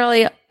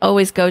necessarily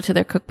always go to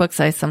their cookbooks.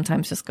 I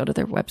sometimes just go to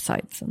their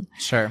websites and,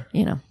 Sure.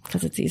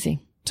 because it's easy.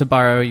 To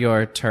borrow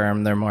your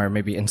term, they're more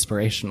maybe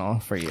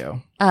inspirational for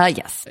you.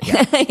 Yes.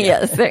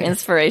 Yes, they're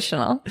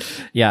inspirational.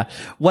 Yeah.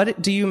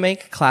 What, do you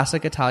make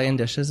classic Italian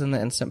dishes in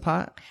the Instant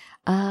Pot?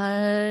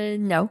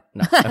 No.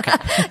 Okay.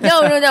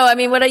 No.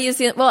 What I use,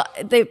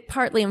 they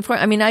partly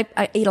inform. We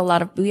ate a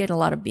lot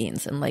of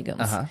beans and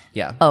legumes.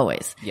 Yeah.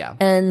 Always. Yeah.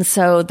 And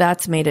so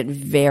that's made it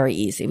very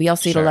easy. We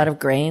also eat a lot of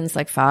grains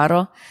like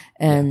farro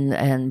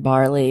and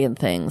barley and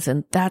things.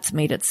 And that's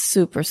made it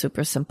super,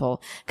 super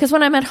simple. Cause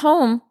when I'm at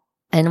home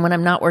and when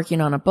I'm not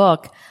working on a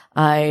book,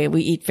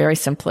 we eat very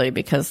simply,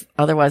 because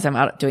otherwise I'm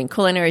out doing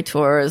culinary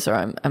tours or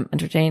I'm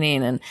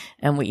entertaining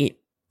and we eat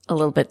a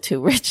little bit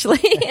too richly.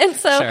 And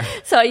so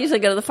I usually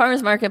go to the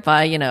farmer's market,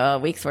 buy, a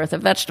week's worth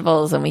of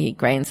vegetables, and we eat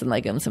grains and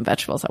legumes and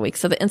vegetables all week.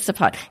 So the Instant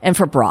Pot, and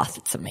for broth,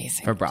 it's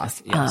amazing. For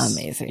broth, yes.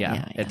 Amazing.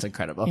 Yeah, it's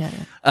incredible.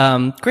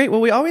 Yeah. Great.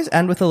 Well, we always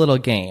end with a little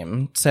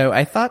game. So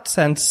I thought,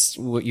 since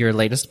your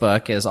latest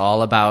book is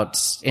all about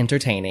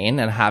entertaining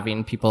and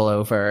having people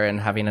over and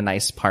having a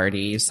nice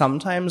party,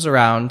 sometimes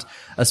around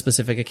a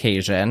specific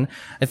occasion,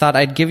 I thought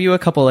I'd give you a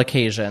couple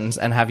occasions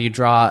and have you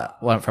draw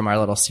one from our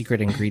little secret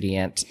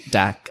ingredient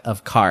deck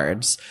of cards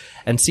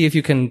and see if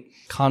you can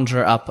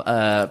conjure up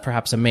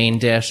perhaps a main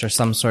dish or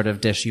some sort of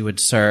dish you would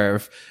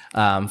serve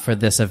for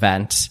this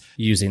event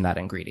using that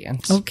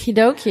ingredient. Okie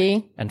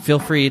dokie. And feel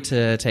free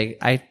to take,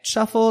 I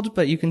shuffled,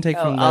 but you can take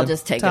from the I'll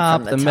just take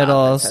top, it from the top.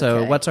 middle. That's So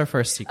okay. what's our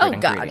first secret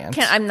ingredient?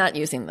 I'm not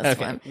using this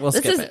one. We'll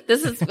skip it.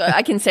 This is,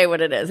 I can say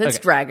what it is. It's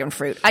dragon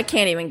fruit. I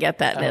can't even get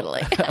that in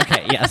Italy.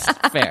 Okay, yes,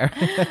 fair.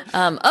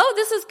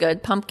 This is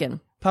good. Pumpkin.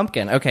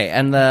 Pumpkin. Okay.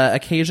 And the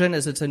occasion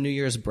is it's a New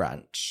Year's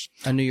brunch,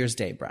 a New Year's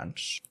Day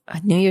brunch. A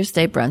New Year's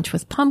Day brunch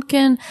with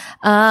pumpkin.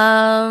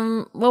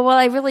 Well, what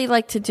I really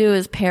like to do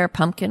is pair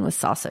pumpkin with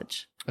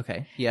sausage.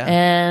 Okay. Yeah.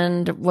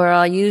 And where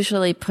I'll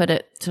usually put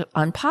it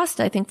on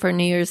pasta, I think for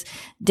New Year's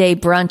Day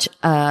brunch,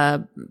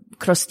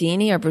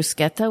 crostini or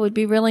bruschetta would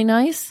be really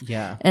nice.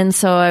 Yeah. And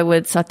so I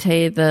would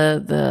saute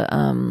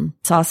the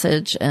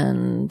sausage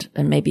and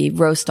maybe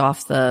roast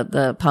off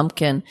the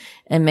pumpkin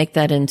and make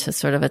that into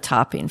sort of a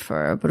topping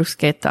for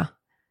bruschetta.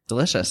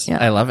 Delicious. Yeah.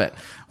 I love it.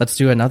 Let's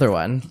do another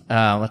one.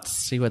 Let's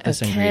see what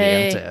this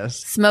ingredient is.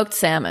 Smoked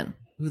salmon.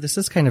 Ooh, this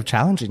is kind of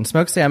challenging.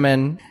 Smoked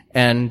salmon,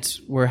 and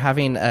we're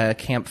having a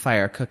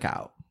campfire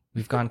cookout.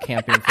 We've gone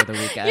camping for the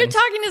weekend. You're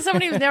talking to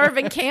somebody who's never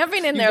been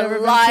camping in their never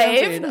been life.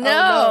 camping? No, Oh,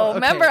 no. Okay.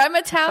 Remember, I'm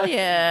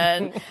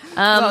Italian.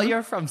 Well,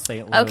 you're from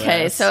St. Louis.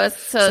 Okay,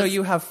 so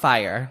you have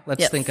fire.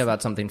 Let's Yes. think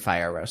about something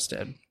fire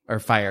roasted or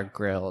fire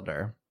grilled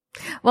or.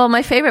 well,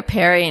 my favorite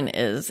pairing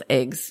is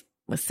eggs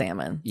with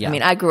salmon. Yeah. I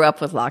mean, I grew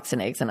up with lox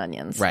and eggs and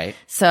onions. Right.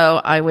 So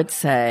I would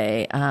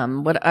say,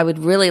 what I would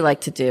really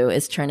like to do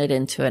is turn it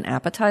into an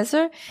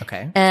appetizer.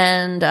 Okay.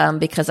 And,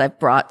 because I've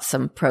brought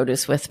some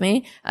produce with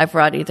me, I've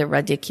brought either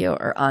radicchio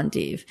or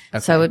endive.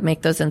 Okay. So I would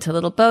make those into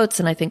little boats.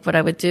 And I think what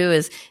I would do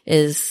is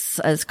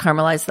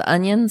caramelize the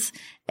onions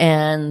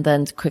and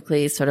then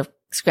quickly sort of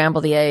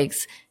scramble the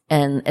eggs.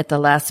 And at the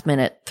last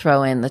minute,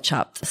 throw in the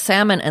chopped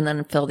salmon and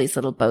then fill these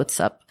little boats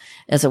up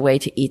as a way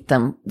to eat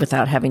them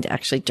without having to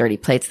actually dirty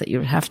plates that you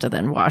would have to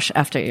then wash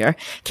after you're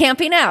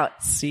camping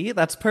out. See,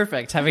 that's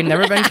perfect. Having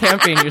never been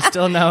camping, you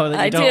still know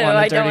that you don't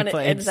want a dirty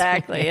plate.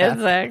 Exactly, Yeah.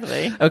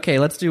 exactly. Okay,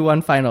 let's do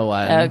one final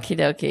one. Okie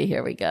dokie,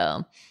 here we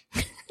go.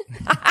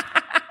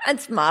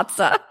 It's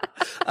matzah.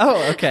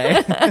 Oh,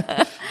 okay.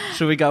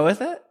 Should we go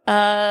with it?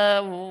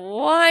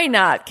 Why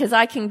not? Because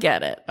I can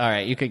get it. All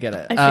right, you could get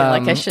it. I feel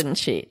like I shouldn't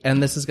cheat.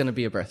 And this is going to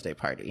be a birthday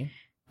party.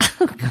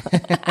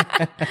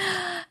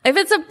 If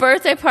it's a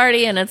birthday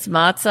party and it's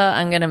matzah,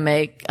 I'm going to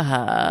make,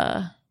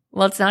 well,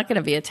 it's not going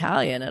to be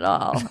Italian at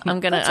all.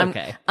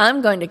 okay.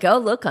 I'm going to go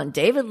look on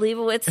David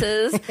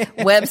Leibowitz's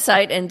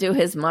website and do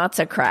his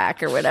matzah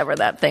crack or whatever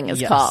that thing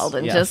is called.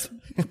 And just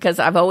because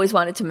I've always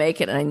wanted to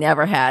make it and I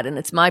never had. And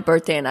it's my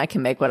birthday and I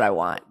can make what I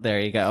want. There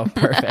you go.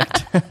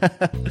 Perfect.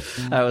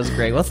 That was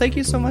great. Well, thank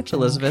you so much,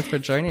 Elizabeth, for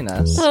joining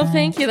us. Well,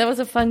 thank you. That was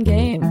a fun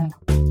game.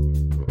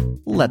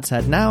 Let's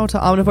head now to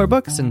Omnivore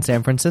Books in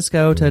San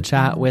Francisco to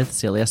chat with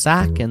Celia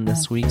Sack in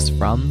this week's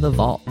From the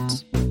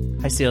Vault.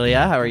 Hi,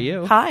 Celia. How are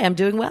you? Hi, I'm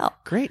doing well.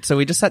 Great. So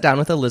we just sat down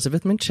with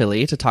Elizabeth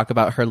Mincilli to talk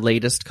about her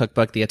latest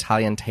cookbook, The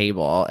Italian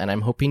Table, and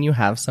I'm hoping you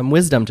have some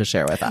wisdom to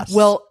share with us.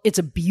 Well, it's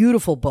a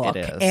beautiful book.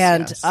 It is,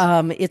 and yes.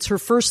 it's her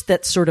first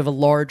that's sort of a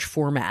large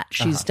format.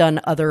 She's done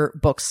other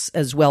books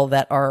as well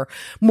that are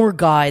more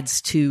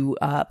guides to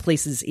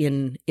places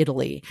in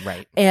Italy.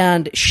 Right.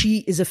 And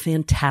she is a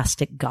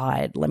fantastic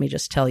guide, let me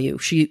just tell you.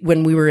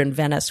 When we were in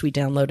Venice, we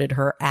downloaded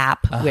her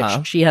app,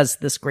 which she has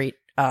this great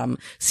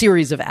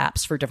series of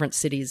apps for different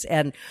cities,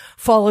 and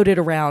followed it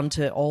around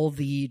to all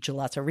the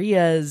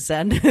gelaterias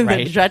and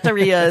Right. the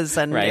trattorias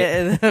and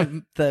Right.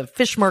 the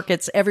fish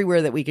markets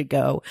everywhere that we could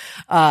go.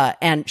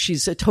 And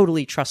she's a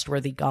totally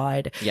trustworthy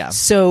guide. Yeah.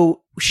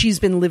 So she's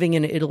been living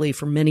in Italy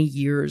for many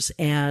years,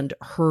 and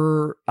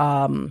her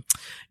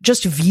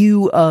just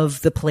view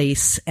of the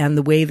place and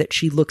the way that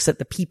she looks at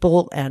the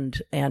people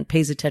and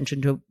pays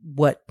attention to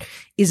what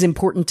is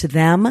important to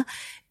them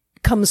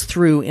comes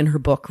through in her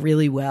book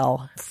really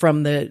well,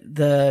 from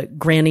the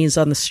grannies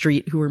on the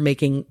street who are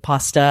making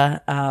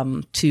pasta,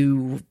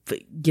 to,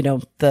 you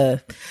know,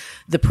 the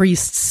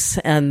priests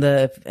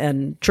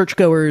and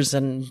churchgoers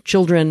and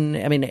children.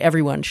 I mean,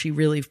 everyone. She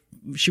really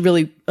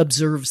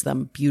observes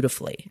them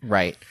beautifully.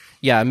 Right.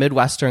 Yeah, a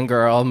Midwestern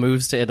girl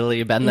moves to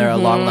Italy, been there a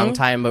long, long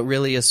time, but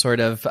really is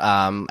sort of,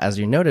 as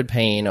you noted,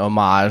 paying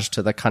homage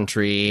to the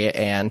country.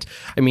 And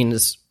I mean,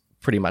 is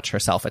pretty much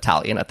herself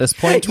Italian at this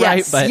point, right?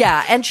 Yes, But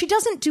yeah. And she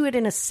doesn't do it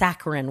in a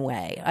saccharine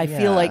way. I feel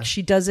Yeah. like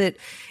she does it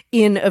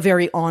in a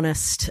very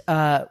honest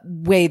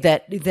way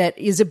that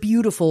is a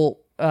beautiful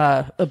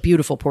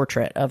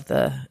portrait of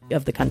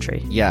the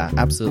country. Yeah,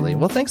 absolutely.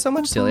 Well, thanks so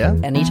much, Celia.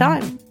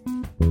 Anytime.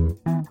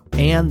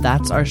 And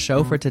that's our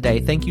show for today.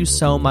 Thank you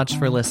so much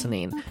for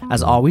listening.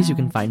 As always, you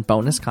can find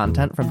bonus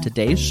content from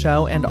today's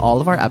show and all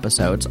of our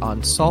episodes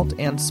on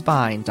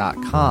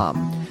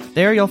saltandspine.com.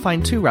 There you'll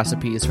find 2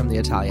 recipes from the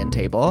Italian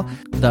Table,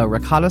 the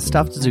ricotta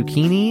stuffed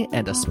zucchini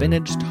and a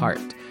spinach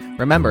tart.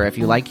 Remember, if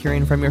you like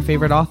hearing from your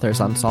favorite authors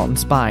on Salt and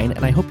Spine,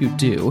 and I hope you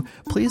do,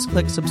 please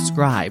click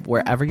subscribe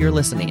wherever you're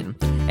listening.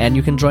 And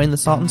you can join the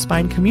Salt and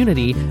Spine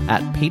community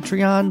at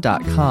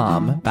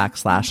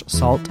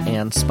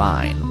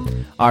patreon.com/saltandspine.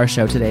 Our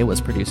show today was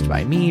produced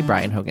by me,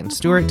 Brian Hogan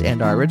Stewart,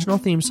 and our original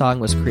theme song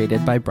was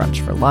created by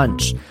Brunch for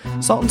Lunch.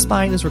 Salt and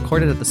Spine is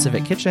recorded at the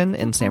Civic Kitchen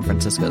in San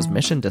Francisco's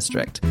Mission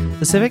District.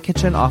 The Civic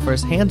Kitchen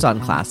offers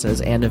hands-on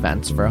classes and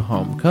events for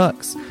home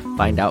cooks.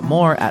 Find out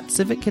more at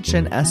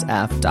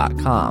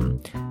civickitchensf.com.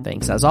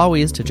 Thanks as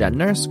always to Jen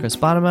Nurse, Chris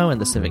Bonomo,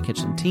 and the Civic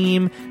Kitchen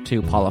team,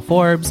 to Paula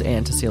Forbes,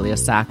 and to Celia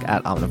Sack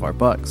at Omnivore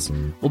Books.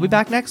 We'll be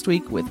back next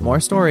week with more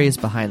stories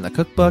behind the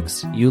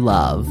cookbooks you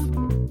love.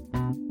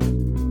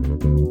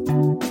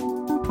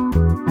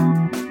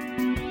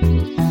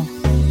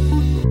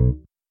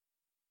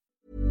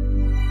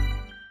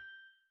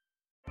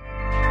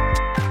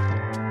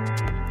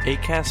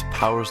 Acast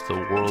powers the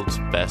world's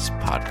best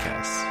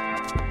podcasts.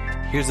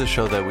 Here's a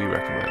show that we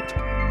recommend.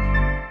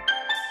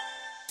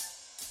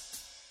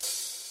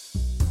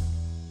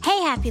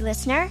 Hey, happy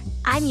listener.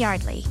 I'm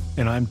Yardley.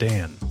 And I'm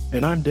Dan.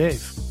 And I'm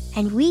Dave.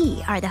 And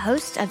we are the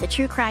hosts of the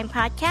true crime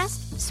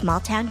podcast,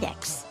 Small Town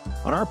Dicks.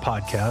 On our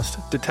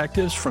podcast,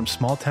 detectives from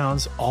small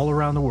towns all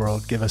around the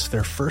world give us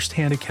their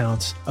firsthand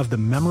accounts of the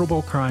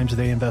memorable crimes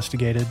they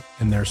investigated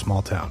in their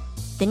small town.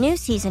 The new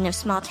season of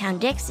Small Town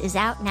Dicks is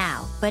out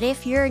now, but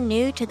if you're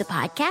new to the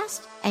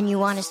podcast and you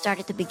want to start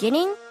at the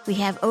beginning, we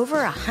have over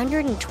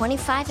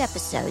 125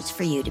 episodes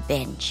for you to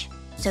binge.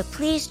 So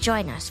please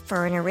join us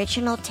for an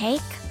original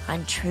take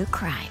on true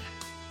crime.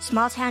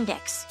 Small Town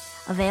Dicks,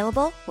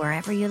 available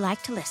wherever you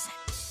like to listen.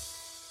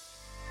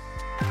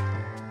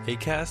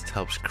 Acast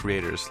helps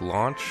creators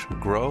launch,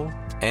 grow,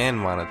 and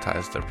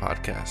monetize their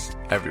podcasts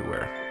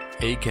everywhere.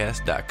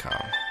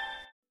 Acast.com.